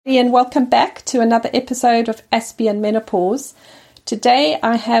And welcome back to another episode of Aspie and Menopause. Today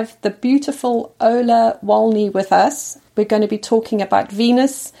I have the beautiful Ola Wolny with us. We're going to be talking about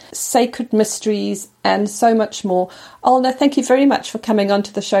Venus, sacred mysteries, and so much more. Olna, thank you very much for coming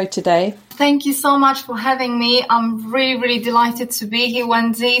onto the show today. Thank you so much for having me. I'm really delighted to be here,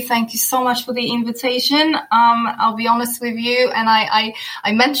 Wendy. Thank you so much for the invitation. I'll be honest with you, and I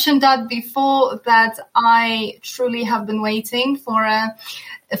mentioned that before, that I truly have been waiting for an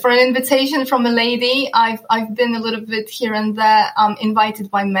invitation from a lady. I've been a little bit here and there invited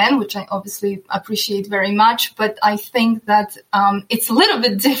by men, which I obviously appreciate very much. But I think that it's a little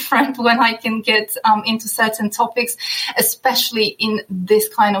bit different when I can get into certain topics, especially in this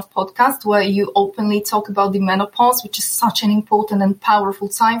kind of podcast where you openly talk about the menopause, which is such an important and powerful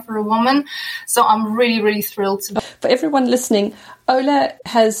time for a woman. So I'm really thrilled to. For everyone listening, Ola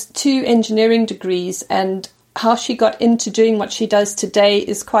has 2 engineering degrees, and how she got into doing what she does today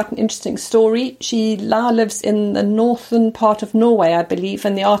is quite an interesting story. She now lives in the northern part of Norway, I believe,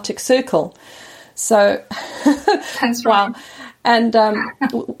 in the Arctic Circle. So, that's right. Wow. And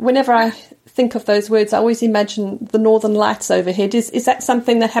whenever I think of those words, I always imagine the northern lights overhead. Is that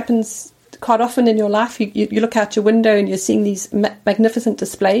something that happens quite often in your life? You look out your window and you're seeing these magnificent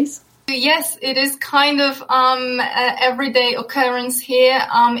displays? Yes, it is kind of everyday occurrence here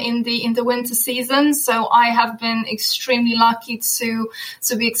in the winter season. So I have been extremely lucky to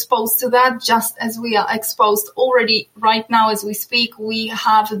be exposed to that, just as we are exposed already right now as we speak. We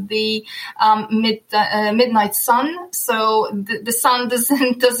have the midnight sun, so the sun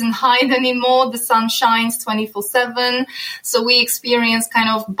doesn't hide anymore. The sun shines 24/7. So we experience kind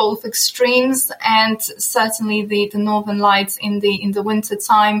of both extremes, and certainly the northern lights in the winter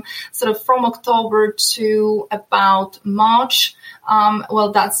time. Sort of from October to about March.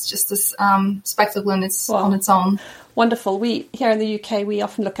 Well, that's just a spectacle on its own. Wonderful. We here in the UK, we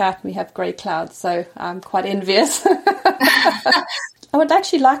often look out and we have grey clouds, so I'm quite envious. I would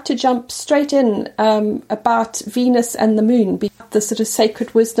actually like to jump straight in about Venus and the moon, the sort of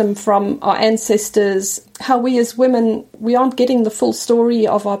sacred wisdom from our ancestors, how we as women, we aren't getting the full story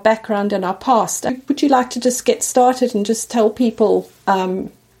of our background and our past. Would you like to just get started and just tell people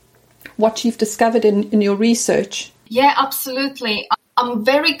what you've discovered in your research? Yeah, absolutely. I'm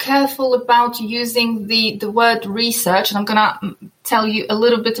very careful about using the word research, and I'm going to tell you a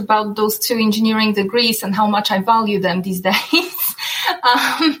little bit about those 2 engineering degrees and how much I value them these days.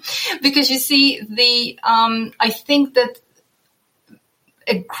 Because you see, I think that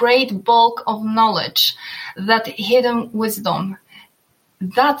a great bulk of knowledge, that hidden wisdom,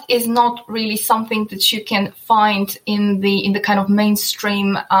 that is not really something that you can find in the kind of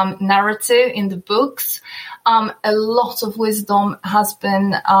mainstream narrative in the books. A lot of wisdom has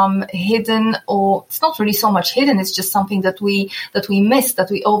been hidden, or it's not really so much hidden. It's just something that we miss,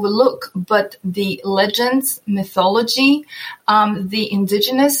 that we overlook. But the legends, mythology, the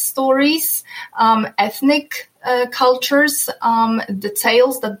indigenous stories, ethnic cultures, the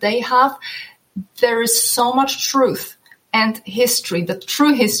tales that they have, there is so much truth and history, the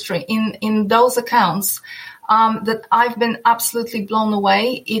true history in those accounts, that I've been absolutely blown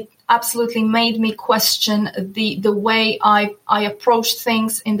away. It absolutely made me question the way I approached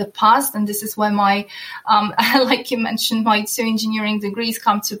things in the past. And this is where my, like you mentioned, my 2 engineering degrees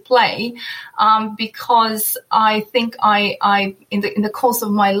come to play, because I think I in the course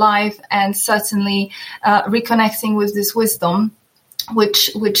of my life, and certainly reconnecting with this wisdom,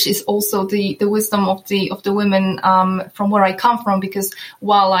 which is also the wisdom of the women from where I come from, because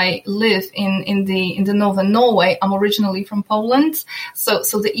while I live in the northern Norway, I'm originally from Poland. So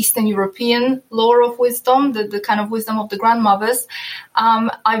the Eastern European lore of wisdom, the kind of wisdom of the grandmothers,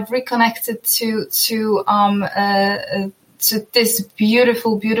 I've reconnected to this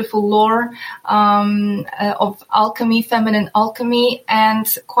beautiful lore of alchemy, feminine alchemy, and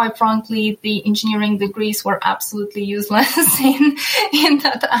quite frankly, the engineering degrees were absolutely useless in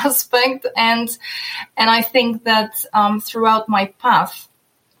that aspect. And I think that throughout my path,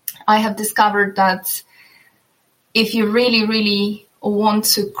 I have discovered that if you really want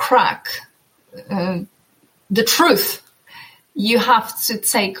to crack the truth, you have to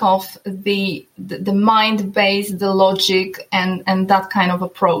take off the mind base, the logic, and that kind of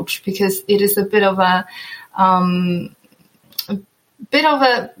approach, because it is a bit of a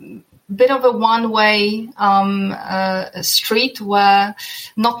one-way street where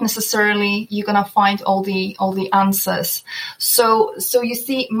not necessarily you're gonna find all the answers. So you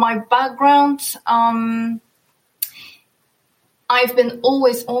see, my background. I've been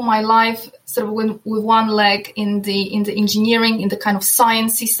always all my life sort of with one leg in the engineering, in the kind of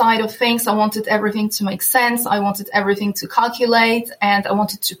sciencey side of things. I wanted everything to make sense. I wanted everything to calculate, and I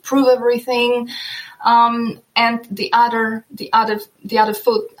wanted to prove everything. And the other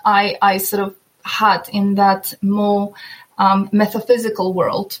foot I sort of had in that more metaphysical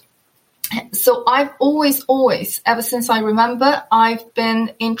world. So I've always, ever since I remember, I've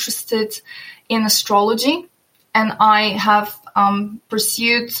been interested in astrology, and I have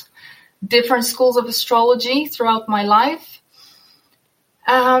pursued different schools of astrology throughout my life.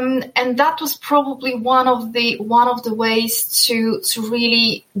 And that was probably one of the ways to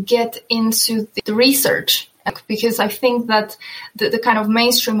really get into the research, because I think that the kind of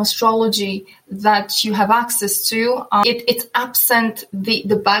mainstream astrology that you have access to, it's absent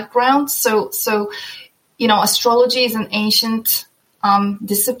the background. So astrology is an ancient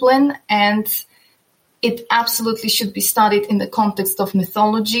discipline, and it absolutely should be studied in the context of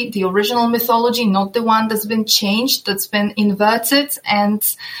mythology, the original mythology, not the one that's been changed, that's been inverted, and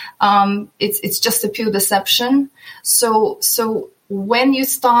it's just a pure deception. So when you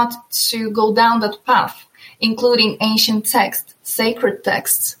start to go down that path, including ancient texts, sacred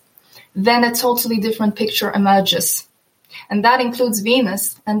texts, then a totally different picture emerges. And that includes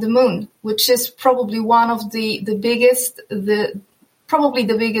Venus and the moon, which is probably one of the biggest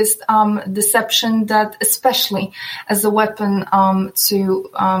deception, that especially as a weapon to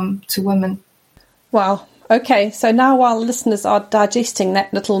women. Wow. Okay. So now while listeners are digesting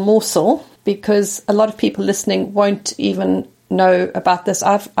that little morsel, because a lot of people listening won't even know about this.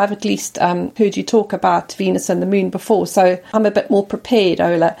 I've at least heard you talk about Venus and the moon before, so I'm a bit more prepared,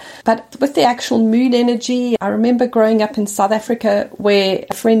 Ola. But with the actual moon energy, I remember growing up in South Africa where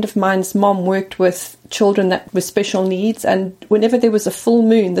a friend of mine's mom worked with children that were special needs, and whenever there was a full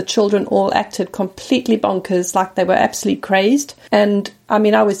moon, the children all acted completely bonkers, like they were absolutely crazed. And I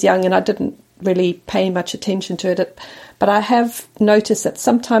mean, I was young and I didn't really pay much attention to it, but I have noticed that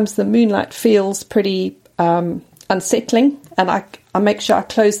sometimes the moonlight feels pretty unsettling, and I make sure I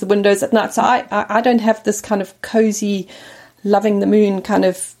close the windows at night. So I don't have this kind of cozy, loving the moon kind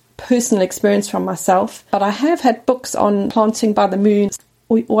of personal experience from myself, but I have had books on planting by the moon.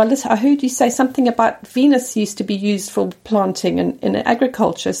 Well, I heard you say something about Venus used to be used for planting in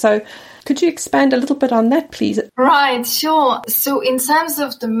agriculture. So could you expand a little bit on that, please? Right, sure. So in terms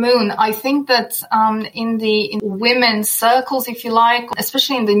of the moon, I think that in women's circles, if you like,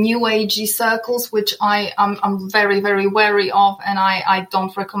 especially in the New Agey circles, which I'm very, very wary of, and I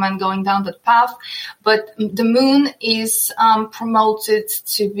don't recommend going down that path. But the moon is promoted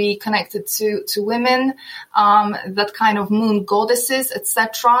to be connected to women, that kind of moon goddesses,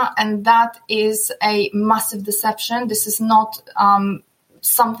 etc. And that is a massive deception. This is not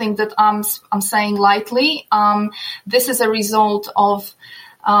something that I'm saying lightly. This is a result of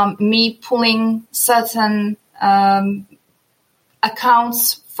me pulling certain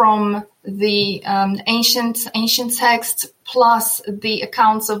accounts from the ancient texts, plus the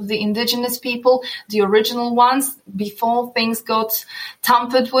accounts of the indigenous people, the original ones, before things got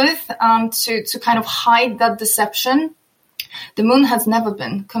tampered with, to kind of hide that deception. The moon has never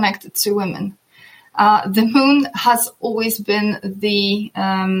been connected to women. The moon has always been the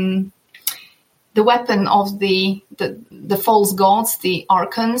weapon of the false gods, the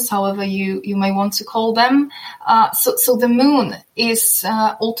archons, however you may want to call them. So the moon is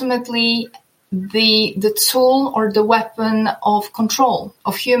ultimately the tool or the weapon of control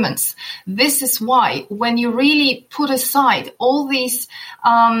of humans. This is why when you really put aside all these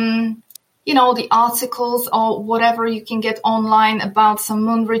the articles or whatever you can get online about some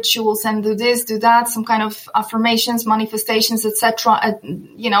moon rituals and do this, do that, some kind of affirmations, manifestations, etc.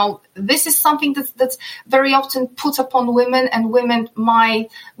 This is something that's very often put upon women, and women might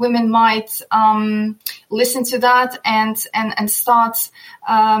listen to that and start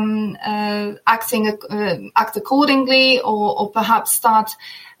act accordingly, or perhaps start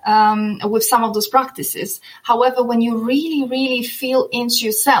with some of those practices. However, when you really, really feel into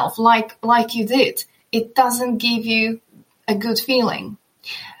yourself, like you did, it doesn't give you a good feeling.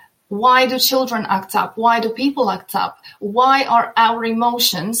 Why do children act up? Why do people act up? Why are our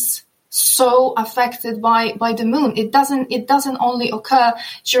emotions so affected by the moon? It doesn't only occur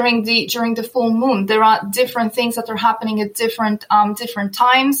during the full moon. There are different things that are happening at different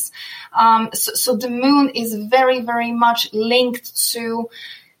times. So the moon is very, very much linked to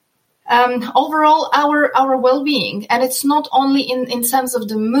Overall, our well-being, and it's not only in terms of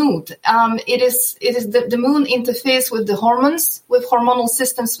the mood. It is the moon interferes with the hormones, with hormonal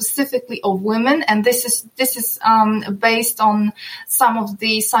systems specifically of women, and this is based on some of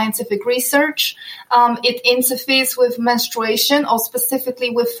the scientific research. It interferes with menstruation, or specifically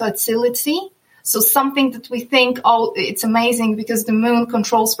with fertility. So something that we think, oh, it's amazing because the moon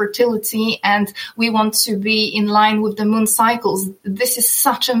controls fertility and we want to be in line with the moon cycles. This is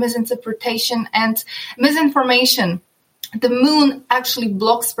such a misinterpretation and misinformation. The moon actually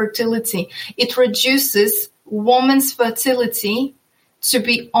blocks fertility. It reduces woman's fertility to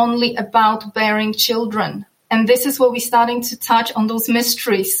be only about bearing children. And this is where we're starting to touch on those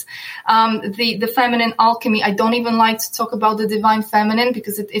mysteries. The feminine alchemy, I don't even like to talk about the divine feminine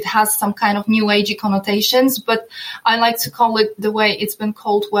because it has some kind of new agey connotations, but I like to call it the way it's been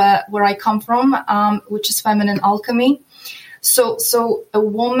called where I come from, which is feminine alchemy. So a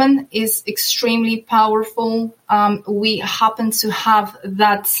woman is extremely powerful. We happen to have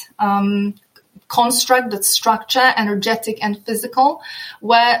that, construct, that structure, energetic and physical,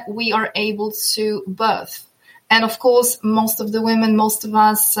 where we are able to birth. And of course, most of the women, most of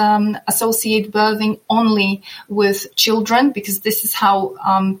us associate birthing only with children because this is how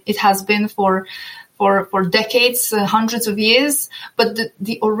it has been for decades, hundreds of years. But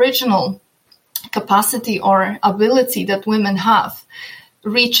the original capacity or ability that women have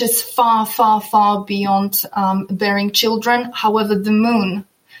reaches far, far, far beyond bearing children. However, the moon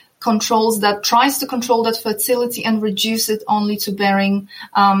tries to control that fertility and reduce it only to bearing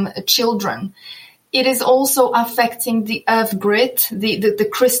children. It is also affecting the earth grid, the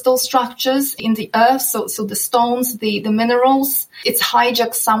crystal structures in the earth, so the stones, the minerals. It's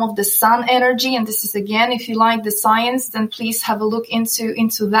hijacked some of the sun energy, and this is, again, if you like the science, then please have a look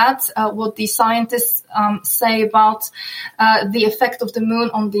into that, what the scientists say about the effect of the moon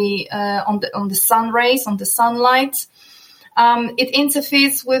on the sun rays, on the sunlight. It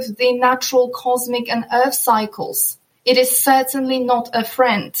interferes with the natural cosmic and earth cycles. It is certainly not a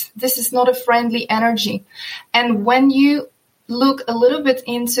friend. This is not a friendly energy. And when you look a little bit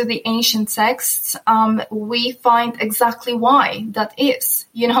into the ancient texts, we find exactly why that is.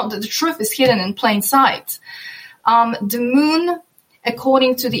 You know, the truth is hidden in plain sight. The moon,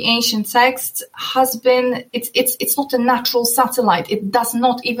 according to the ancient texts, has been, it's not a natural satellite. It does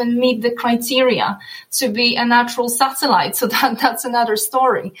not even meet the criteria to be a natural satellite. So that's another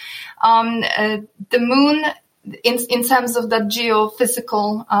story. The moon, in terms of that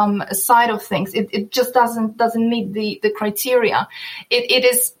geophysical side of things, it just doesn't meet the criteria. It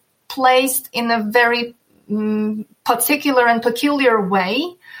is placed in a very particular and peculiar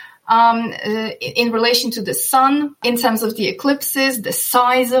way in relation to the sun, in terms of the eclipses, the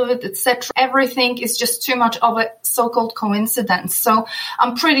size of it, etc. Everything is just too much of a so-called coincidence. So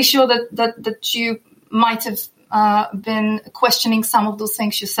I'm pretty sure that you might have been questioning some of those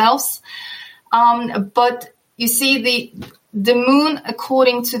things yourselves. But you see, the moon,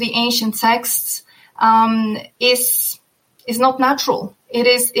 according to the ancient texts, is not natural. It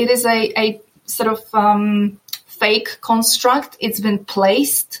is a sort of fake construct. It's been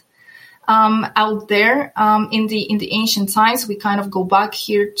placed out there in the ancient times. We kind of go back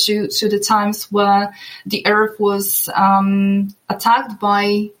here to the times where the earth was attacked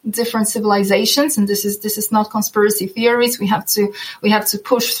by different civilizations, and this is not conspiracy theories. We have to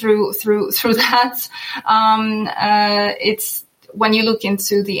push through that. It's when you look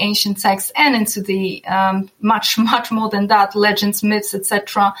into the ancient texts and into the much more than that, legends, myths,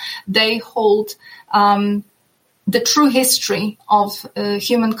 etc. They hold the true history of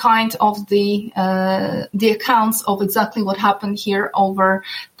humankind, of the accounts of exactly what happened here over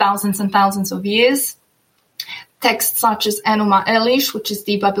thousands and thousands of years. Texts such as Enuma Elish, which is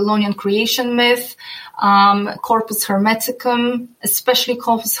the Babylonian creation myth, Corpus Hermeticum, especially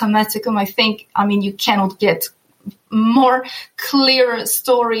Corpus Hermeticum. I mean, you cannot get more clear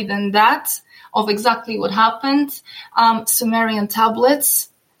story than that of exactly what happened. Sumerian tablets.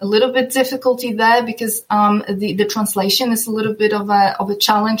 A little bit difficulty there because the translation is a little bit of a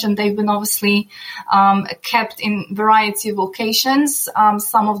challenge, and they've been obviously kept in variety of locations.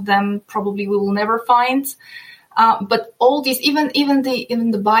 Some of them probably we will never find, but all these, even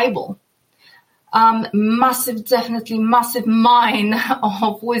the Bible, definitely massive mine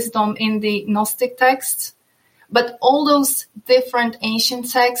of wisdom in the Gnostic texts. But all those different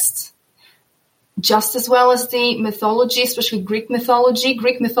ancient texts, just as well as the mythology, especially Greek mythology.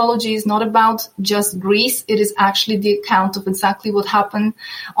 Greek mythology is not about just Greece. It is actually the account of exactly what happened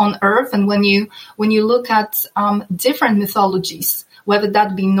on Earth. And when you look at different mythologies, whether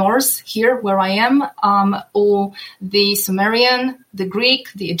that be Norse here where I am, or the Sumerian, the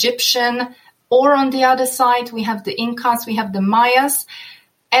Greek, the Egyptian, or on the other side, we have the Incas, we have the Mayas.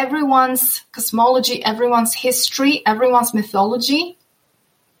 Everyone's cosmology, everyone's history, everyone's mythology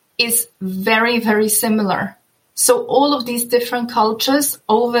is very, very similar. So all of these different cultures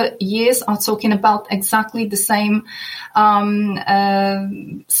over years are talking about exactly the same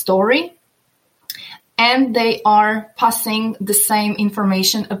story. And they are passing the same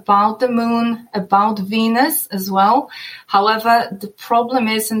information about the moon, about Venus as well. However, the problem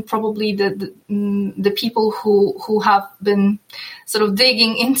is, and probably the people who have been sort of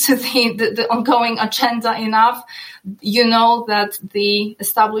digging into the ongoing agenda enough, you know that the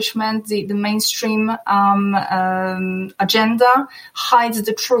establishment, the mainstream agenda hides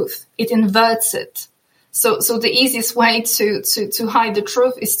the truth. It inverts it. So the easiest way to hide the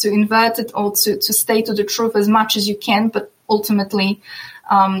truth is to invert it or to stay to the truth as much as you can, but ultimately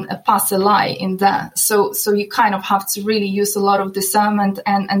pass a lie in there. So you kind of have to really use a lot of discernment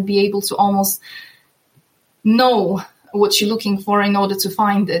and be able to almost know what you're looking for in order to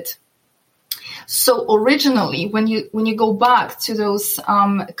find it. So originally, when you go back to those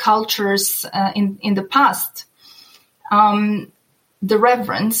cultures in the past, the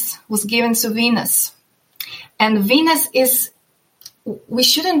reverence was given to Venus. And Venus is, we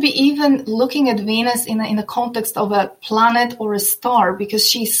shouldn't be even looking at Venus in the context of a planet or a star, because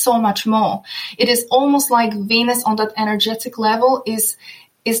she's so much more. It is almost like Venus on that energetic level is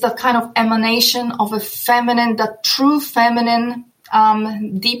that kind of emanation of a feminine, that true feminine,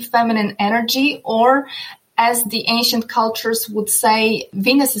 deep feminine energy, or as the ancient cultures would say,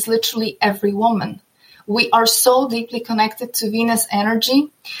 Venus is literally every woman. We are so deeply connected to Venus energy.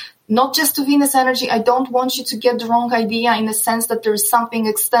 Not just to Venus energy. I don't want you to get the wrong idea in the sense that there is something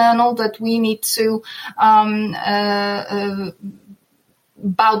external that we need to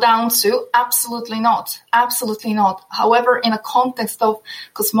bow down to. Absolutely not. Absolutely not. However, in a context of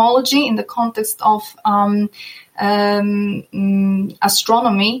cosmology, in the context of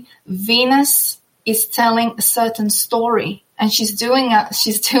astronomy, Venus is telling a certain story. And she's doing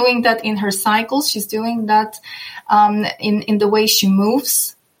that in her cycles. She's doing that in the way she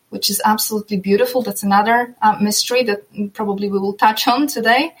moves, which is absolutely beautiful. That's another mystery that probably we will touch on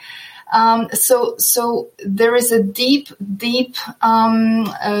today. So there is a deep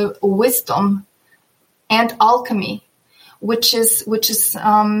wisdom and alchemy, which is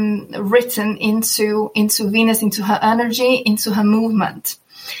written into Venus, into her energy, into her movement.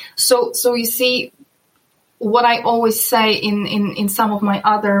 So you see, what I always say in some of my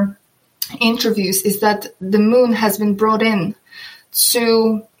other interviews is that the moon has been brought in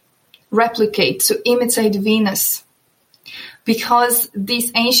to replicate, to imitate Venus, because these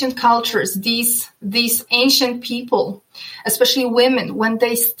ancient cultures, these ancient people, especially women, when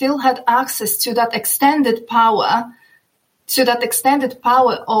they still had access to that extended power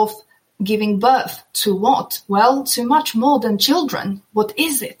of giving birth to what? Well, to much more than children. What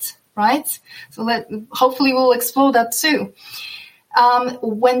is it, right? So hopefully we'll explore that too.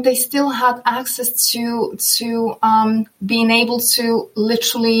 When they still had access to being able to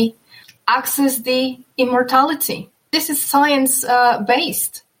literally access the immortality. This is science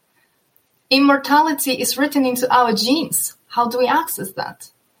based. Immortality is written into our genes. How do we access that?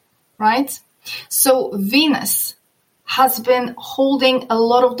 Right? So Venus has been holding a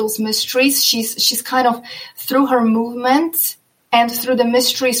lot of those mysteries. She's kind of, through her movement and through the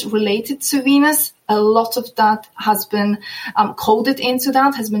mysteries related to Venus, a lot of that has been coded into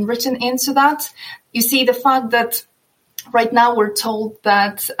that, has been written into that. You see, the fact that right now we're told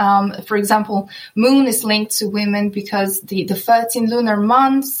that, for example, moon is linked to women because the 13 lunar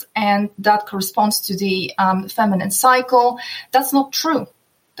months, and that corresponds to the feminine cycle. That's not true.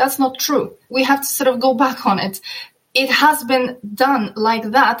 That's not true. We have to sort of go back on it. It has been done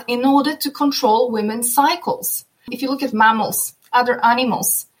like that in order to control women's cycles. If you look at mammals, other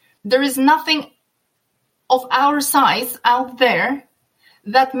animals, there is nothing of our size out there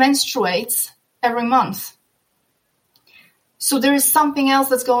that menstruates every month. So there is something else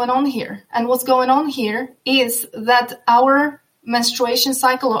that's going on here. And what's going on here is that our menstruation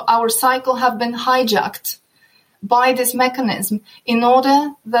cycle or our cycle have been hijacked by this mechanism in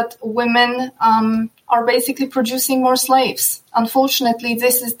order that women are basically producing more slaves. Unfortunately,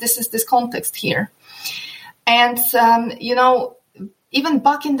 this is this context here. And, even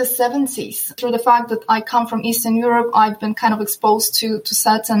back in the 70s, through the fact that I come from Eastern Europe, I've been kind of exposed to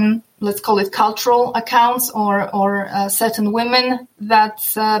certain, let's call it cultural accounts or certain women that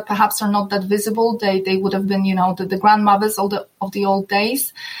perhaps are not that visible. They would have been, the grandmothers of the old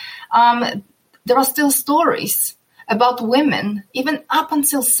days. There are still stories about women, even up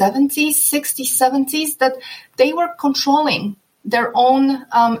until 70s, 60s, 70s, that they were controlling their own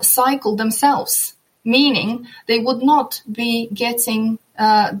cycle themselves, meaning they would not be getting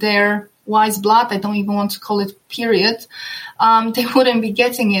their wise blood. I don't even want to call it period. They wouldn't be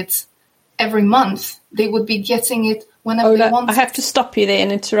getting it every month. They would be getting it whenever they want. I have to stop you there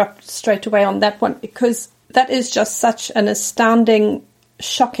and interrupt straight away on that one, because that is just such an astounding,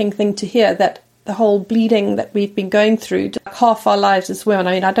 shocking thing to hear, that the whole bleeding that we've been going through half our lives as women.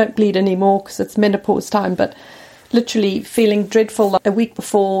 I mean, I don't bleed anymore because it's menopause time, but literally feeling dreadful a week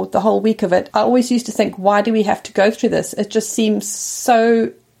before the whole week of it. I always used to think, why do we have to go through this? It just seems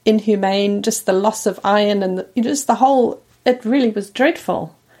so inhumane, just the loss of iron and just the whole, it really was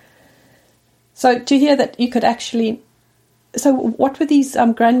dreadful. So to hear that you could actually, so what were these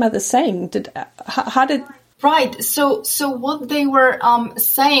grandmothers saying? How did... Right. So what they were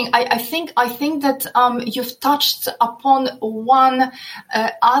saying, I think that you've touched upon one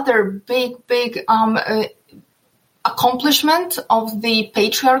other big accomplishment of the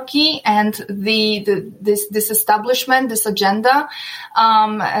patriarchy and this establishment, this agenda,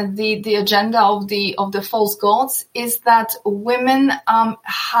 the agenda of the false gods, is that women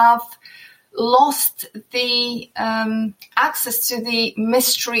have lost the access to the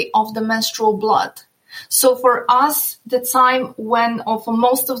mystery of the menstrual blood. So for us, the time when, or for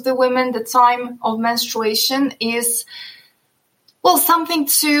most of the women, the time of menstruation is, well, something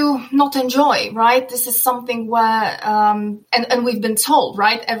to not enjoy, right? This is something where, and we've been told,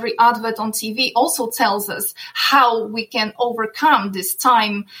 right? Every advert on TV also tells us how we can overcome this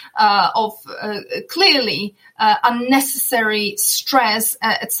time of clearly unnecessary stress,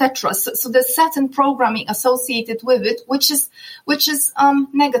 etc. So there's certain programming associated with it, which is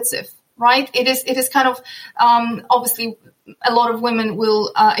negative. Right? It is kind of, obviously, a lot of women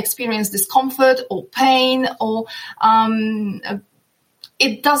will experience discomfort or pain, or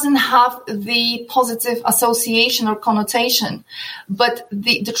it doesn't have the positive association or connotation. But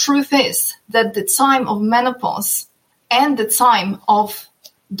the truth is that the time of menopause and the time of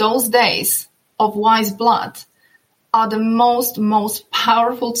those days of wise blood are the most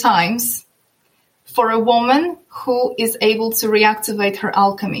powerful times for a woman who is able to reactivate her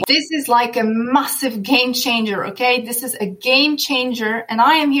alchemy. This is like a massive game changer, okay? This is a game changer, and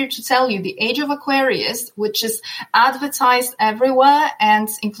I am here to tell you the Age of Aquarius, which is advertised everywhere and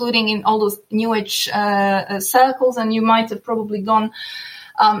including in all those New Age circles, and you might have probably gone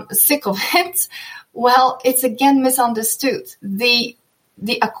sick of it. Well, it's again misunderstood. The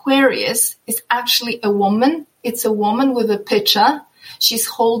Aquarius is actually a woman. It's a woman with a pitcher. She's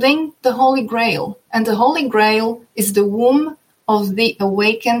holding the Holy Grail, and the Holy Grail is the womb of the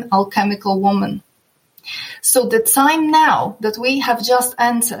awakened alchemical woman. So the time now that we have just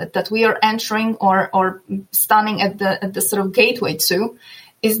entered, that we are entering or standing at the sort of gateway to,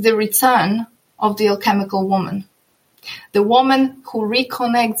 is the return of the alchemical woman. The woman who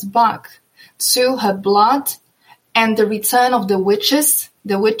reconnects back to her blood, and the return of the witches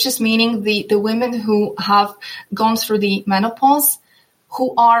meaning the women who have gone through the menopause,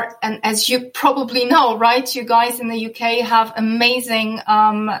 who are, and as you probably know, right, you guys in the UK have amazing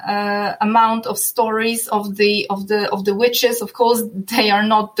amount of stories of the witches. Of course, they are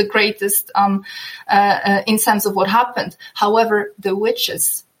not the greatest in sense of what happened. However, the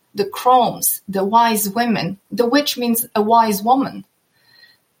witches, the crones, the wise women, the witch means a wise woman.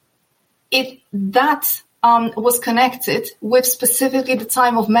 That was connected with specifically the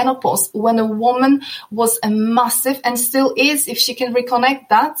time of menopause, when a woman was a massive, and still is, if she can reconnect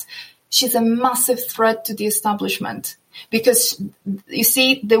that, she's a massive threat to the establishment. Because, you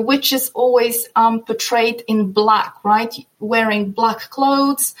see, the witch is always portrayed in black, right? Wearing black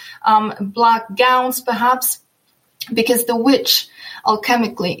clothes, black gowns, perhaps, because the witch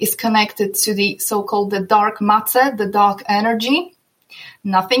alchemically is connected to the so-called the dark matter, the dark energy.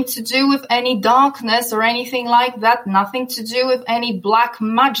 Nothing to do with any darkness or anything like that. Nothing to do with any black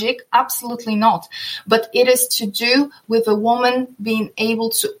magic. Absolutely not. But it is to do with a woman being able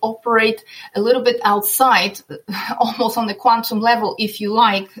to operate a little bit outside, almost on the quantum level, if you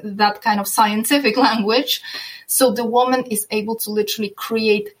like, that kind of scientific language. So the woman is able to literally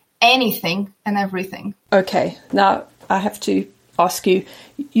create anything and everything. Okay. Now I have to ask you,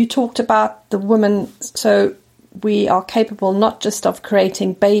 you talked about the woman, so we are capable not just of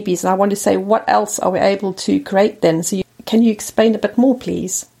creating babies. And I want to say, what else are we able to create then? So can you explain a bit more,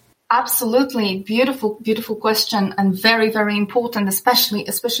 please? Absolutely. Beautiful question, and very, very important, especially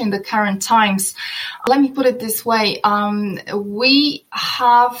in the current times. Let me put it this way. We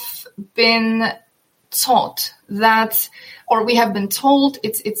have been taught that, or we have been told,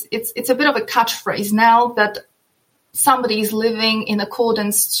 it's a bit of a catchphrase now, that somebody is living in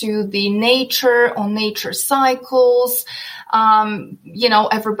accordance to the nature or nature cycles.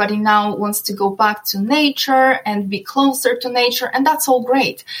 Everybody now wants to go back to nature and be closer to nature, and that's all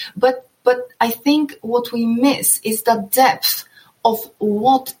great. But I think what we miss is the depth of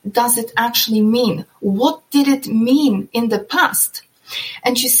what does it actually mean? What did it mean in the past?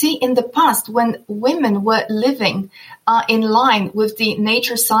 And you see, in the past, when women were living in line with the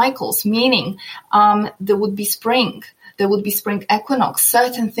nature cycles, meaning there would be spring equinox,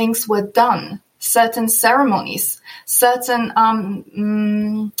 certain things were done, certain ceremonies, certain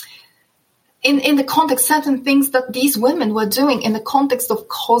in the context, certain things that these women were doing in the context of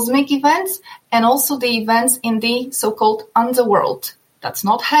cosmic events and also the events in the so-called underworld. That's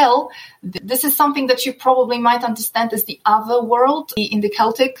not hell. This is something that you probably might understand as the other world in the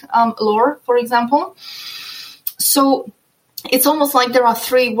Celtic lore, for example. So it's almost like there are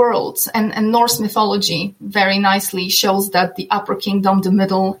three worlds, and Norse mythology very nicely shows that the upper kingdom, the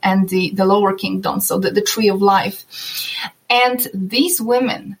middle, and the lower kingdom, so the tree of life. And these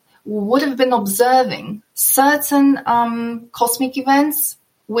women would have been observing certain cosmic events,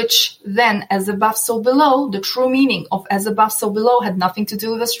 which then, as above, so below, the true meaning of as above, so below had nothing to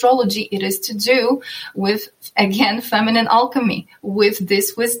do with astrology. It is to do with, again, feminine alchemy, with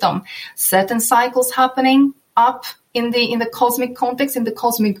this wisdom. Certain cycles happening up in the cosmic context, in the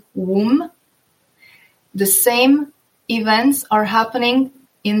cosmic womb. The same events are happening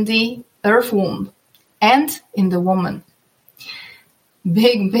in the earth womb and in the woman.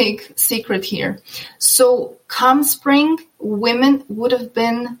 Big secret here. So come spring, women would have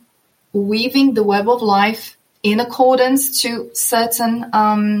been weaving the web of life in accordance to certain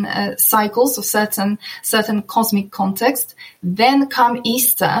cycles of certain cosmic context. Then come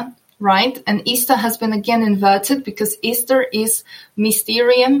Easter, right? And Easter has been again inverted because Easter is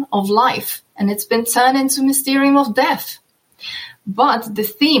mysterium of life, and it's been turned into mysterium of death. But the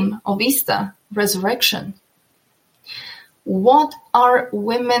theme of Easter, resurrection. What are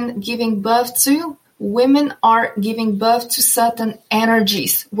women giving birth to? Women are giving birth to certain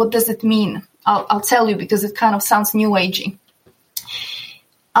energies. What does it mean? I'll tell you, because it kind of sounds new agey.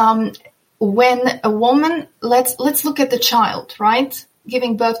 When a woman, let's look at the child, right?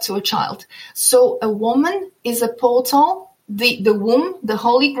 Giving birth to a child. So a woman is a portal, the womb, the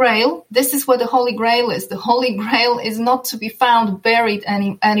Holy Grail. This is where the Holy Grail is. The Holy Grail is not to be found buried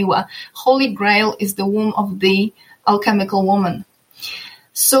anywhere. Holy Grail is the womb of the alchemical woman.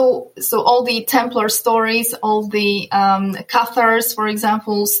 So all the Templar stories, all the Cathars, for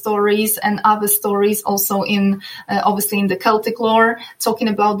example, stories, and other stories also in obviously in the Celtic lore, talking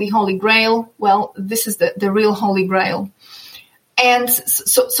about the Holy Grail. Well, this is the real Holy Grail. And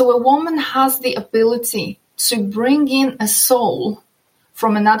so a woman has the ability to bring in a soul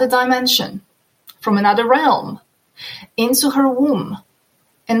from another dimension, from another realm, into her womb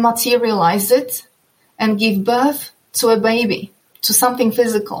and materialize it and give birth to a baby, to something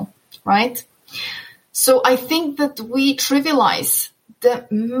physical, right? So I think that we trivialize the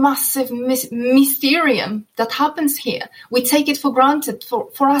massive mysterium that happens here. We take it for granted.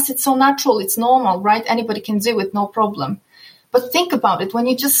 For us, it's so natural, it's normal, right? Anybody can do it, no problem. But think about it, when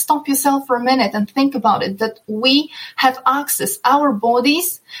you just stop yourself for a minute and think about it, that we have access, our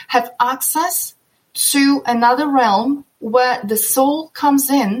bodies have access to another realm where the soul comes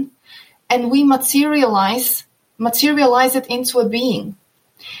in and we materialize it into a being.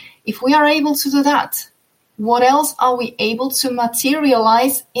 If we are able to do that, what else are we able to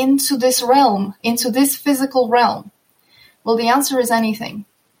materialize into this realm, into this physical realm? Well, the answer is anything.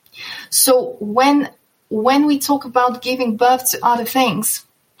 So when we talk about giving birth to other things,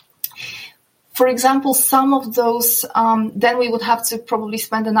 for example, some of those, then we would have to probably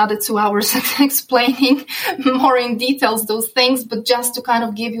spend another 2 hours explaining more in details those things, but just to kind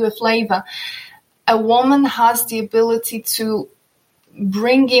of give you a flavor. A woman has the ability to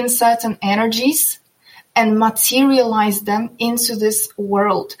bring in certain energies and materialize them into this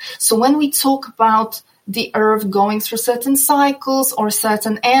world. So when we talk about the earth going through certain cycles or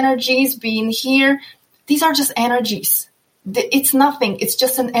certain energies being here, these are just energies. It's nothing. It's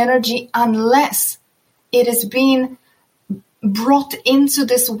just an energy unless it is being brought into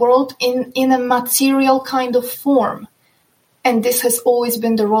this world in a material kind of form. And this has always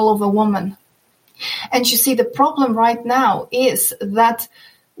been the role of a woman. And you see, the problem right now is that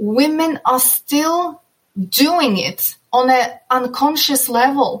women are still doing it on an unconscious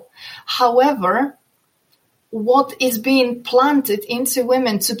level. However, what is being planted into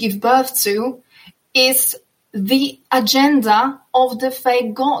women to give birth to is the agenda of the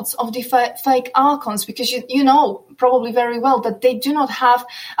fake gods, of the fake archons, because you know probably very well that they do not have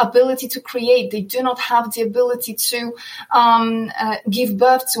ability to create. They do not have the ability to give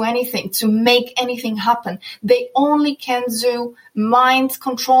birth to anything, to make anything happen. They only can do mind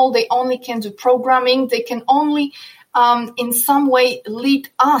control. They only can do programming. They can only in some way lead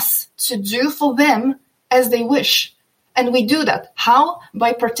us to do for them as they wish. And we do that. How?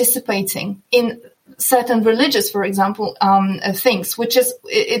 By participating in certain religious, for example, things, which is,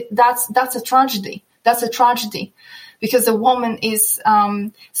 that's a tragedy. That's a tragedy, because a woman is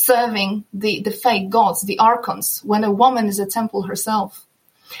serving the fake gods, the archons, when a woman is a temple herself.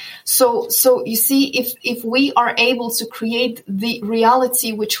 So you see, if we are able to create the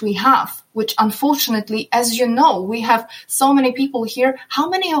reality which we have, which unfortunately, as you know, we have so many people here. How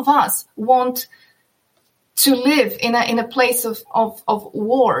many of us want to live in a place of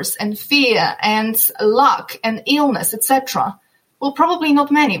wars and fear and luck and illness, etc.? Well, probably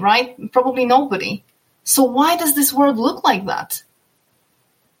not many, right? Probably nobody. So why does this world look like that?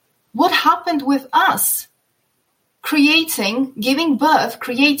 What happened with us? Creating, giving birth,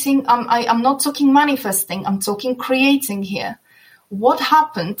 creating, I'm not talking manifesting, I'm talking creating here. What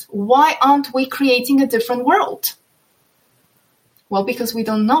happened? Why aren't we creating a different world? Well, because we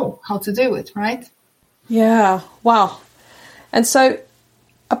don't know how to do it, right? Yeah, wow. And so,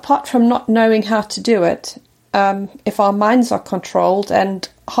 apart from not knowing how to do it, if our minds are controlled and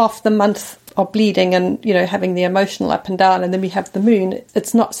half the month are bleeding and, you know, having the emotional up and down, and then we have the moon,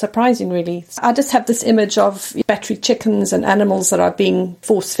 it's not surprising, really. I just have this image of battery chickens and animals that are being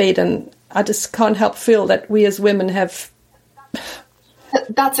force-fed, and I just can't help feel that we as women have...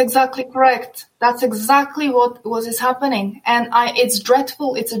 That's exactly correct. That's exactly what is happening. And it's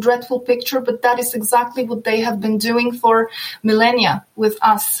dreadful. It's a dreadful picture, but that is exactly what they have been doing for millennia with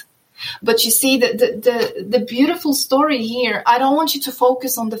us. But you see, the beautiful story here, I don't want you to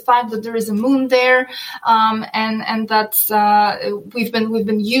focus on the fact that there is a moon there, and that we've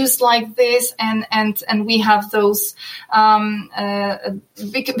been used like this, and we have those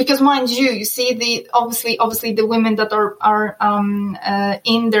because mind you see, obviously the women that are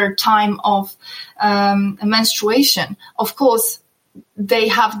in their time of menstruation, of course, they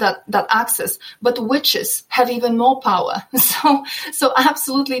have that access, but witches have even more power. So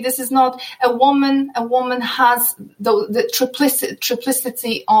absolutely, this is not a woman. A woman has the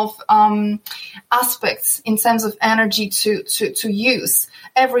triplicity of aspects in terms of energy to use.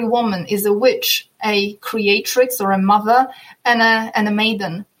 Every woman is a witch, a creatrix or a mother, and a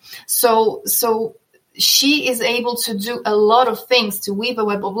maiden. So she is able to do a lot of things, to weave a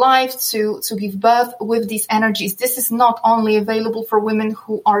web of life, to give birth with these energies. This is not only available for women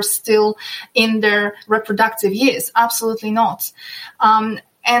who are still in their reproductive years. Absolutely not. And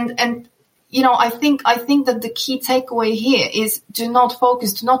you know, I think that the key takeaway here is do not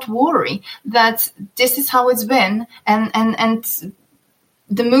focus, do not worry that this is how it's been, and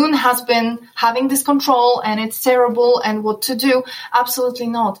the moon has been having this control and it's terrible and what to do. Absolutely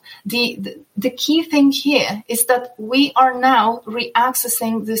not. The key thing here is that we are now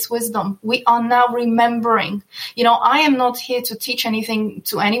reaccessing this wisdom. We are now remembering. You know, I am not here to teach anything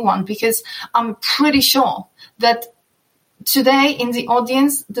to anyone, because I'm pretty sure that today in the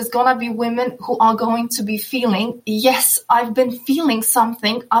audience, there's gonna be women who are going to be feeling, yes, I've been feeling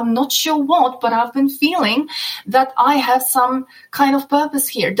something. I'm not sure what, but I've been feeling that I have some kind of purpose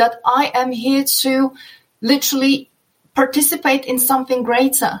here, that I am here to literally participate in something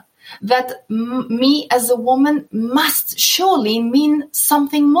greater, that me as a woman must surely mean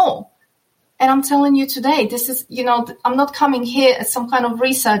something more. And I'm telling you today, this is, you know, I'm not coming here as some kind of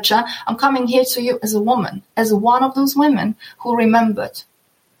researcher. I'm coming here to you as a woman, as one of those women who remembered.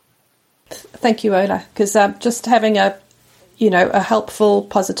 Thank you, Ola, because just having a helpful,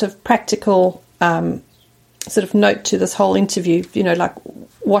 positive, practical sort of note to this whole interview, you know, like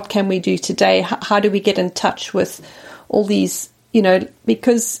what can we do today? How do we get in touch with all these, you know,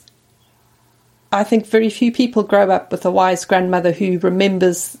 because I think very few people grow up with a wise grandmother who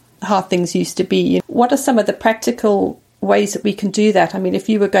remembers how things used to be. What are some of the practical ways that we can do that? I mean, if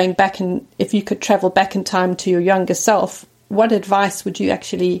you were going back and if you could travel back in time to your younger self, what advice would you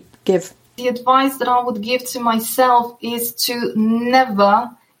actually give? The advice that I would give to myself is to never,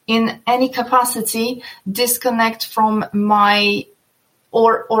 in any capacity, disconnect from my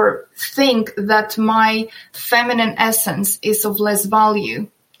or think that my feminine essence is of less value.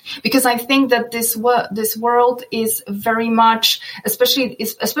 Because I think that this world is very much,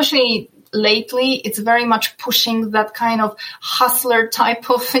 especially lately it's very much pushing that kind of hustler type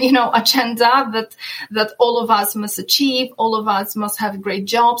of, agenda that all of us must achieve, all of us must have great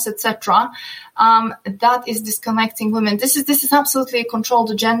jobs, etc. That is disconnecting women. This is absolutely a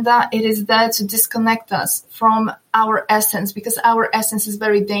controlled agenda. It is there to disconnect us from our essence, because our essence is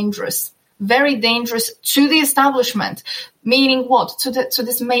very dangerous to the establishment. Meaning what? To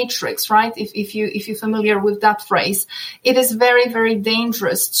this matrix, right? If you're familiar with that phrase, it is very, very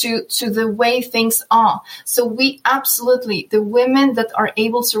dangerous to the way things are. So we absolutely, the women that are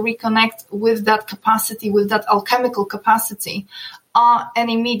able to reconnect with that capacity, with that alchemical capacity, are an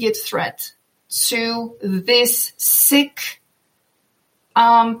immediate threat to this sick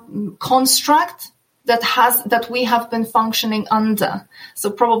construct that we have been functioning under.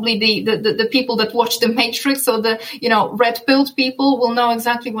 So probably the people that watch The Matrix, or the red-pilled people, will know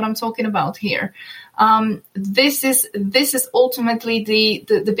exactly what I'm talking about here. This is ultimately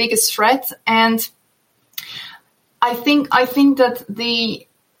the biggest threat, and I think that the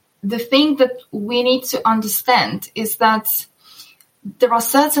thing that we need to understand is that there are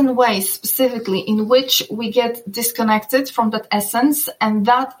certain ways specifically in which we get disconnected from that essence, and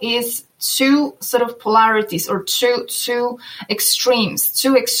that is two sort of polarities, or two extreme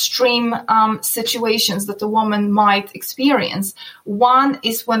situations that a woman might experience. One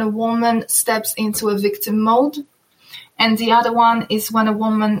is when a woman steps into a victim mode, and the other one is when a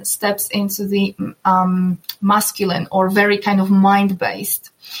woman steps into the masculine, or very kind of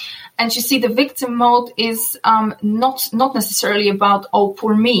mind-based. And you see, the victim mode is not necessarily about, oh,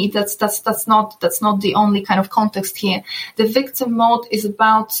 poor me. That's not the only kind of context here. The victim mode is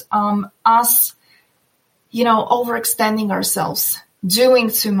about us, overextending ourselves,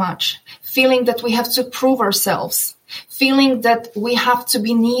 doing too much, feeling that we have to prove ourselves, feeling that we have to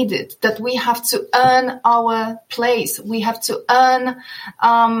be needed, that we have to earn our place, we have to earn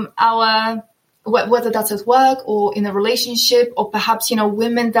our, whether that's at work or in a relationship, or perhaps,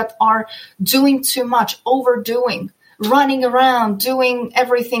 women that are doing too much, overdoing, running around, doing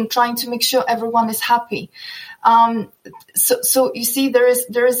everything, trying to make sure everyone is happy. So you see, there is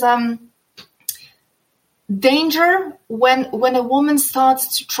danger when a woman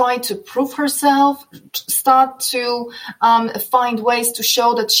starts to try to prove herself, start to find ways to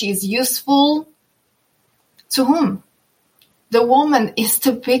show that she is useful. To whom? The woman is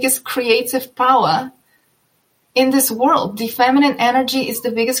the biggest creative power in this world. The feminine energy is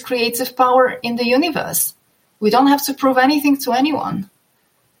the biggest creative power in the universe. We don't have to prove anything to anyone.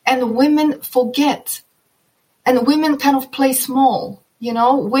 And women forget. And women kind of play small.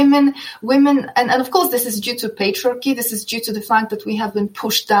 Women, and of course this is due to patriarchy. This is due to the fact that we have been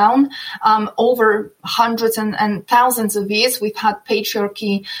pushed down over hundreds and thousands of years. We've had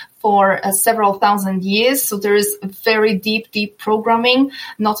patriarchy for several thousand years. So there is very deep programming,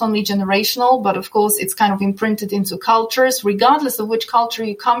 not only generational, but of course it's kind of imprinted into cultures. Regardless of which culture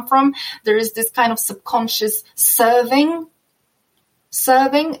you come from, there is this kind of subconscious serving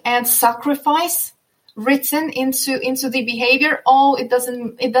and sacrifice written into the behavior. Oh, it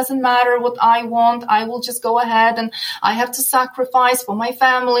doesn't matter what I want. I will just go ahead, and I have to sacrifice for my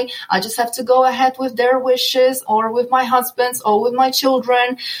family. I just have to go ahead with their wishes, or with my husband's, or with my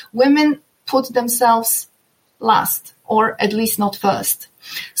children. Women put themselves last, or at least not first.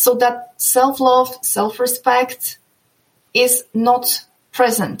 So that self-love, self-respect is not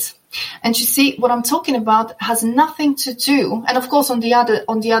present. And you see, what I'm talking about has nothing to do. And of course, on the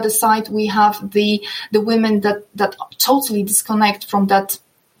other side, we have the women that totally disconnect from that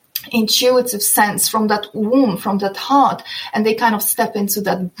intuitive sense, from that womb, from that heart, and they kind of step into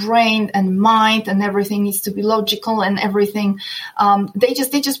that brain and mind, and everything needs to be logical, and everything. They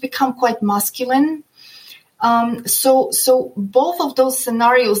just become quite masculine. So both of those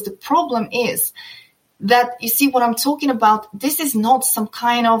scenarios, the problem is that, you see what I'm talking about, this is not some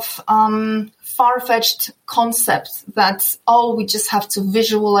kind of far-fetched concept that, oh, we just have to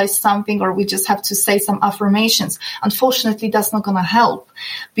visualize something, or we just have to say some affirmations. Unfortunately, that's not going to help,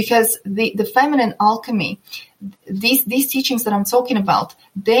 because the feminine alchemy, these teachings that I'm talking about,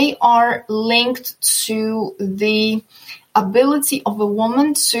 they are linked to the ability of a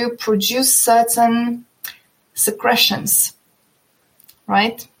woman to produce certain secretions,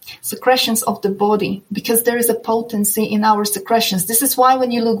 right? Secretions of the body, because there is a potency in our secretions. This is why when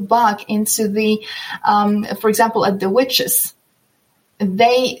you look back into the, for example, at the witches,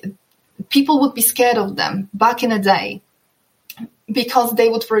 people would be scared of them back in the day, because they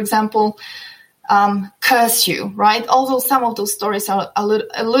would, for example, curse you, right? Although some of those stories are a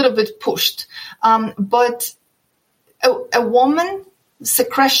little bit pushed. But a woman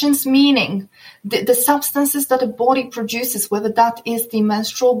secretions, meaning the substances that a body produces, whether that is the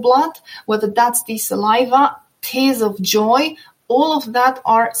menstrual blood, whether that's the saliva, tears of joy, all of that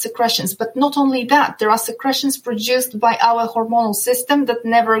are secretions. But not only that, there are secretions produced by our hormonal system that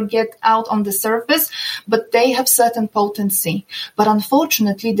never get out on the surface, but they have certain potency. But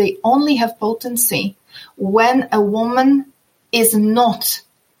unfortunately, they only have potency when a woman is not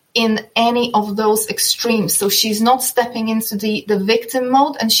in any of those extremes. So she's not stepping into the victim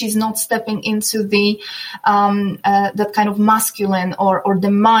mode, and she's not stepping into the that kind of masculine or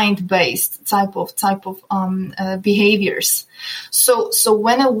the mind-based type of behaviors. So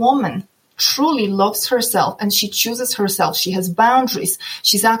when a woman truly loves herself and she chooses herself, she has boundaries,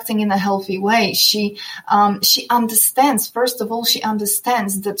 she's acting in a healthy way, she understands, first of all, she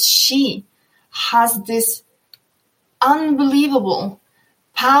understands that she has this unbelievable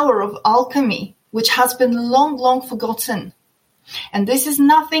power of alchemy, which has been long forgotten. And this is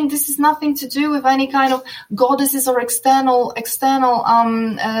nothing to do with any kind of goddesses or external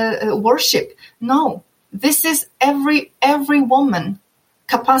worship. No, this is every woman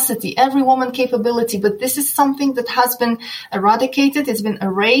capacity, every woman capability. But this is something that has been eradicated, it's been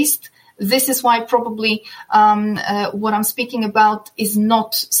erased. This is why probably what I'm speaking about is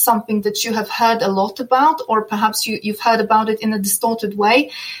not something that you have heard a lot about, or perhaps you've heard about it in a distorted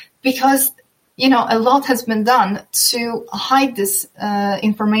way, because, a lot has been done to hide this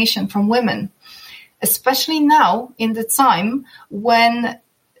information from women, especially now in the time when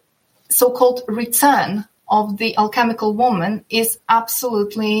so-called return of the alchemical woman is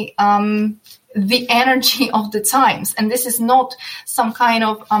absolutely the energy of the times. And this is not some kind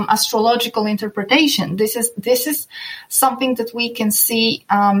of astrological interpretation. This is something that we can see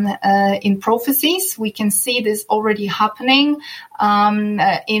in prophecies. We can see this already happening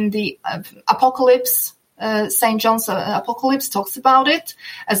in the Apocalypse. St. John's Apocalypse talks about it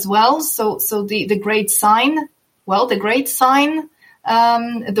as well. So the great sign, the great sign,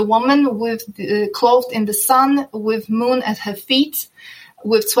 the woman with clothed in the sun, with moon at her feet,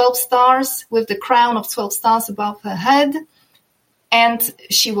 with 12 stars, with the crown of 12 stars above her head, and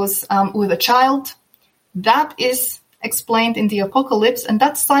she was with a child. That is explained in the Apocalypse, and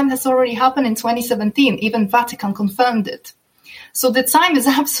that sign has already happened in 2017. Even Vatican confirmed it. So the time is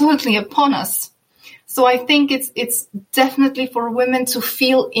absolutely upon us. So I think it's definitely for women to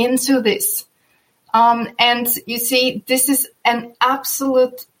feel into this. And you see, this is an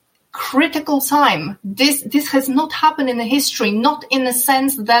absolute critical time. This has not happened in the history, not in the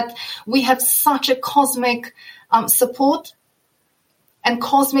sense that we have such a cosmic support. And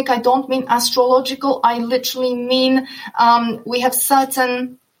cosmic, I don't mean astrological. I literally mean we have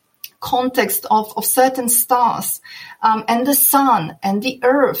certain context of certain stars and the sun and the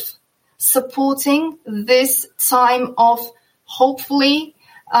earth supporting this time of hopefully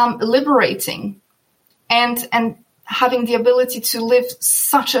liberating and having the ability to live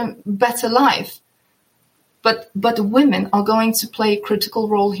such a better life. But women are going to play a critical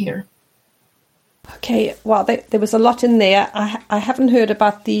role here. Okay, well, there was a lot in there. I haven't heard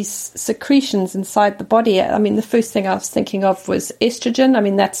about these secretions inside the body. I mean, the first thing I was thinking of was estrogen. I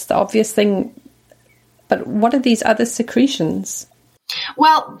mean, that's the obvious thing. But what are these other secretions?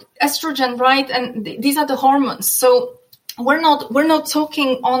 Well, estrogen, right? And these are the hormones. So we're not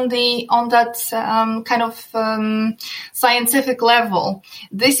talking on that kind of scientific level.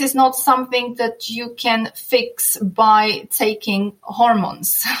 This is not something that you can fix by taking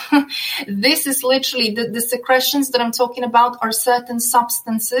hormones. This is literally the secretions that I'm talking about are certain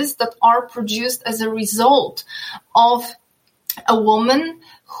substances that are produced as a result of a woman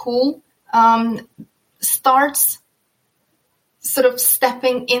who starts sort of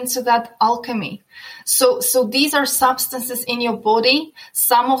stepping into that alchemy. So these are substances in your body.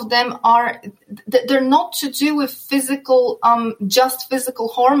 Some of them they're not to do with physical, just physical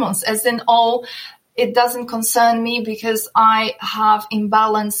hormones, as in, it doesn't concern me because I have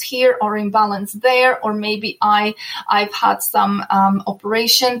imbalance here or imbalance there, or maybe I've had some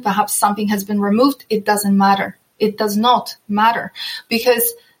operation, perhaps something has been removed. It doesn't matter. It does not matter,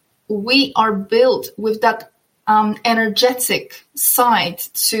 because we are built with that energetic side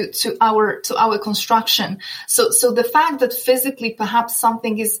to our construction. So the fact that physically perhaps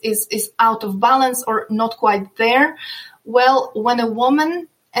something is out of balance or not quite there, well, when a woman,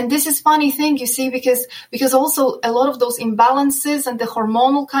 and this is funny thing, you see, because also a lot of those imbalances and the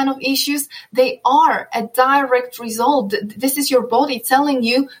hormonal kind of issues, they are a direct result. This is your body telling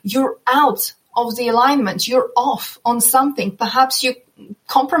you you're out of the alignment, you're off on something. Perhaps you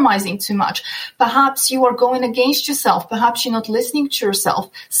compromising too much. Perhaps you are going against yourself. Perhaps you're not listening to yourself.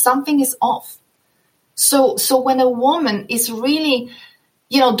 Something is off. So when a woman is really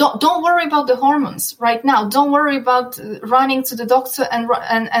don't worry about the hormones right now. Don't worry about running to the doctor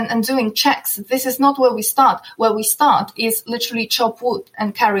and doing checks. This is not where we start. Where we start is literally chop wood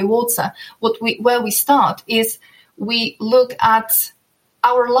and carry water. Where we start is we look at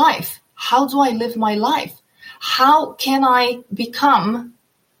our life. How do I live my life? How can I become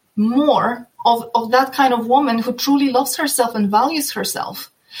more of that kind of woman who truly loves herself and values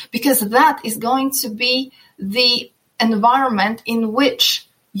herself? Because that is going to be the environment in which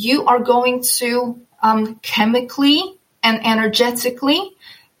you are going to chemically and energetically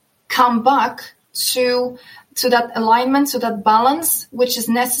come back to that alignment, to that balance, which is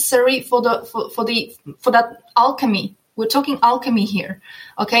necessary for that alchemy. We're talking alchemy here,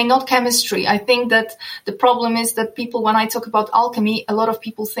 okay, not chemistry. I think that the problem is that people, when I talk about alchemy, a lot of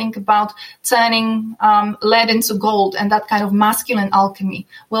people think about turning lead into gold and that kind of masculine alchemy.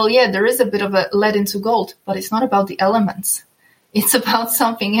 Well, yeah, there is a bit of a lead into gold, but it's not about the elements. It's about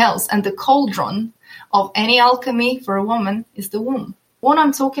something else. And the cauldron of any alchemy for a woman is the womb. What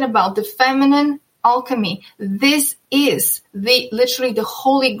I'm talking about, the feminine alchemy, this is literally the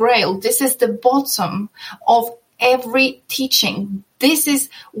holy grail. This is the bottom of every teaching. This is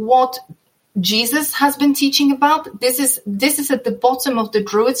what Jesus has been teaching about. This is at the bottom of the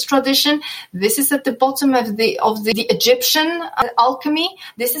Druids tradition. This is at the bottom of the Egyptian alchemy.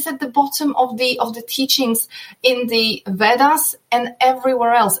 This is at the bottom of the teachings in the Vedas and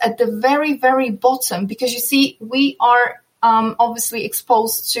everywhere else. At the very, very bottom, because you see, we are obviously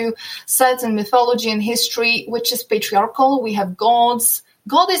exposed to certain mythology and history, which is patriarchal. We have gods.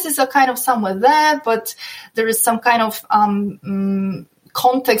 Goddess is a kind of somewhere there, but there is some kind of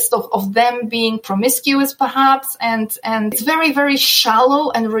context of them being promiscuous, perhaps, and it's very, very shallow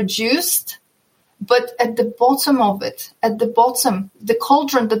and reduced. But at the bottom of it, the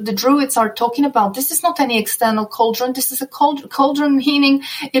cauldron that the Druids are talking about, this is not any external cauldron. This is a cauldron, meaning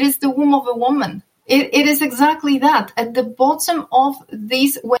it is the womb of a woman. It is exactly that. At the bottom of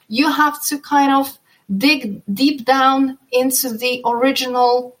these, you have to kind of dig deep down into the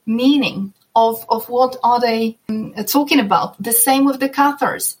original meaning of what are they talking about. The same with the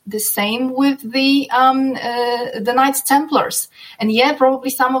Cathars, the same with the Knights Templars. And yeah, probably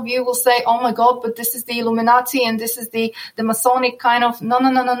some of you will say, oh my God, but this is the Illuminati and this is the Masonic kind of,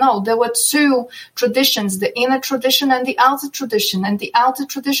 no. There were two traditions, the inner tradition and the outer tradition. And the outer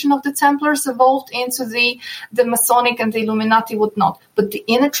tradition of the Templars evolved into the Masonic and the Illuminati whatnot. But the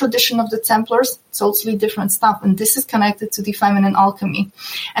inner tradition of the Templars, totally different stuff. And this is connected to the feminine alchemy.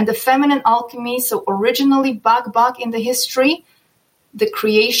 And the feminine alchemy, so originally back in the history, the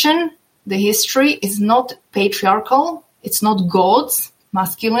creation, the history is not patriarchal. It's not gods,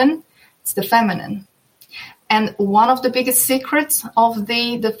 masculine. It's the feminine. And one of the biggest secrets of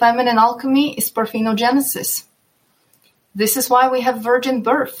the feminine alchemy is parthenogenesis. This is why we have virgin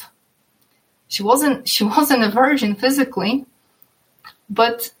birth. She wasn't a virgin physically,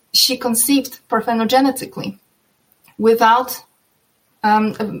 but she conceived parthenogenetically without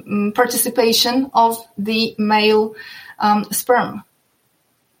participation of the male sperm.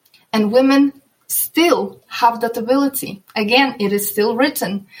 And women still have that ability. Again, it is still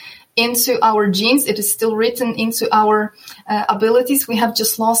written into our genes. It is still written into our abilities. We have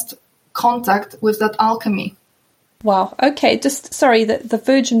just lost contact with that alchemy. Wow. Okay. Just sorry, the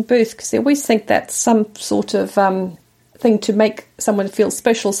virgin birth, because they always think that's some sort of thing to make someone feel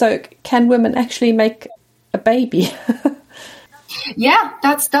special. So can women actually make a baby? Yeah,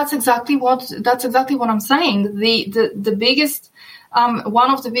 that's exactly what I'm saying. The biggest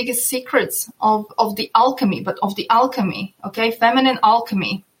one of the biggest secrets of the alchemy, okay, feminine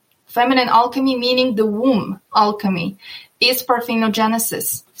alchemy meaning the womb alchemy, is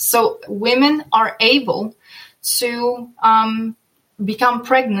parthenogenesis. So women are able to become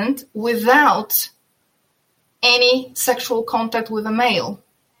pregnant without any sexual contact with a male.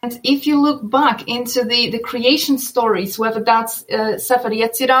 And if you look back into the creation stories, whether that's Sefer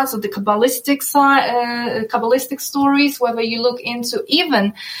Yetzirat or the Kabbalistic stories, whether you look into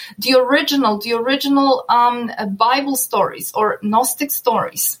even the original Bible stories or Gnostic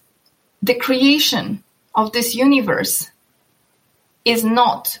stories, the creation of this universe is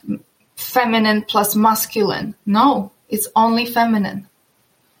not feminine plus masculine. No, it's only feminine.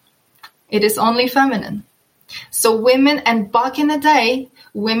 It is only feminine. So women, and back in the day,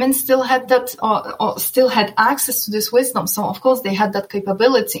 women still had that, or still had access to this wisdom. So of course they had that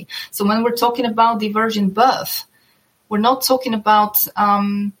capability. So when we're talking about the virgin birth, we're not talking about,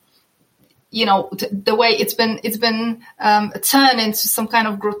 the way it's been turned into some kind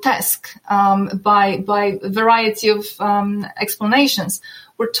of grotesque by a variety of explanations.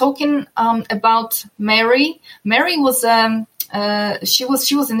 We're talking about Mary. Mary was a she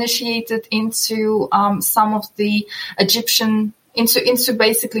was initiated into some of the Egyptian into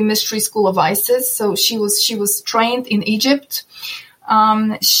basically mystery school of Isis. So she was trained in Egypt.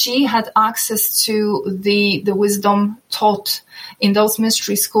 She had access to the wisdom taught in those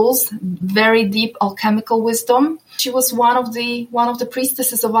mystery schools, very deep alchemical wisdom. She was one of the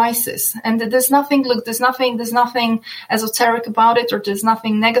priestesses of Isis. And there's nothing esoteric about it, or there's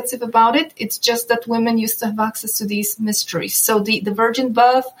nothing negative about it. It's just that women used to have access to these mysteries. So the virgin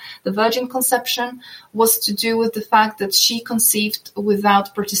birth, the virgin conception was to do with the fact that she conceived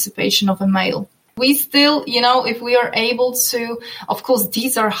without participation of a male. We still, if we are able to, of course,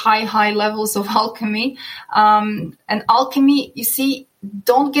 these are high levels of alchemy. And alchemy, you see,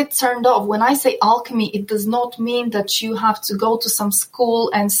 don't get turned off. When I say alchemy, it does not mean that you have to go to some school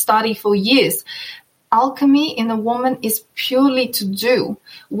and study for years. Alchemy in a woman is purely to do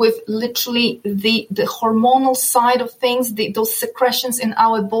with literally the hormonal side of things, those secretions in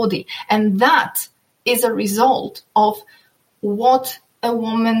our body. And that is a result of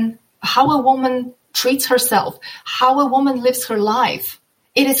how a woman treats herself, how a woman lives her life.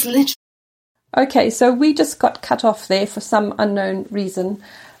 It is literally. Okay, so we just got cut off there for some unknown reason.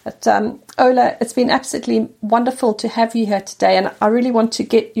 But Ola, it's been absolutely wonderful to have you here today, and I really want to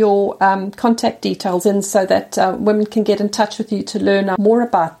get your contact details in so that women can get in touch with you to learn more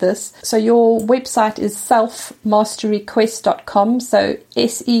about this. So your website is selfmasteryquest.com, so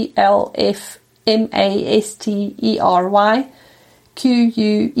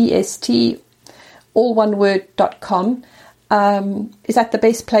selfmasteryquest, all one word.com. Is that the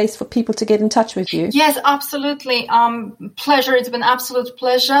best place for people to get in touch with you? Yes, absolutely. Pleasure. It's been absolute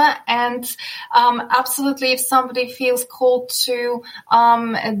pleasure. And absolutely, if somebody feels called to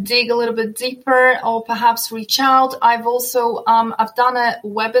dig a little bit deeper or perhaps reach out, I've also I've done a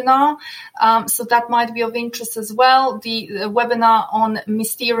webinar, so that might be of interest as well. The webinar on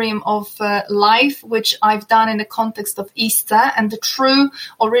Mysterium of Life, which I've done in the context of Easter and the true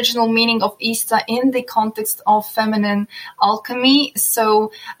original meaning of Easter in the context of feminine alchemy.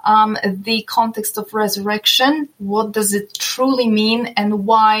 So the context of resurrection, what does it truly mean, and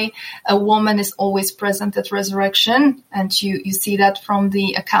why a woman is always present at resurrection? And you see that from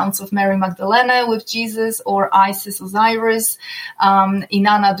the accounts of Mary Magdalene with Jesus, or Isis Osiris,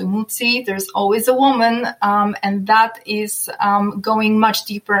 Inanna Dumuzi. There's always a woman, and that is going much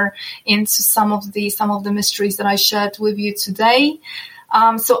deeper into some of the mysteries that I shared with you today.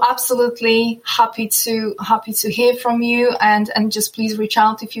 So absolutely happy to hear from you, and just please reach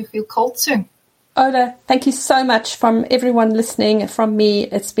out if you feel called to. Ola, thank you so much from everyone listening, from me.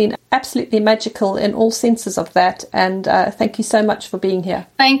 It's been absolutely magical in all senses of that, and thank you so much for being here.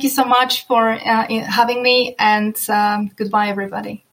 Thank you so much for having me, and goodbye, everybody.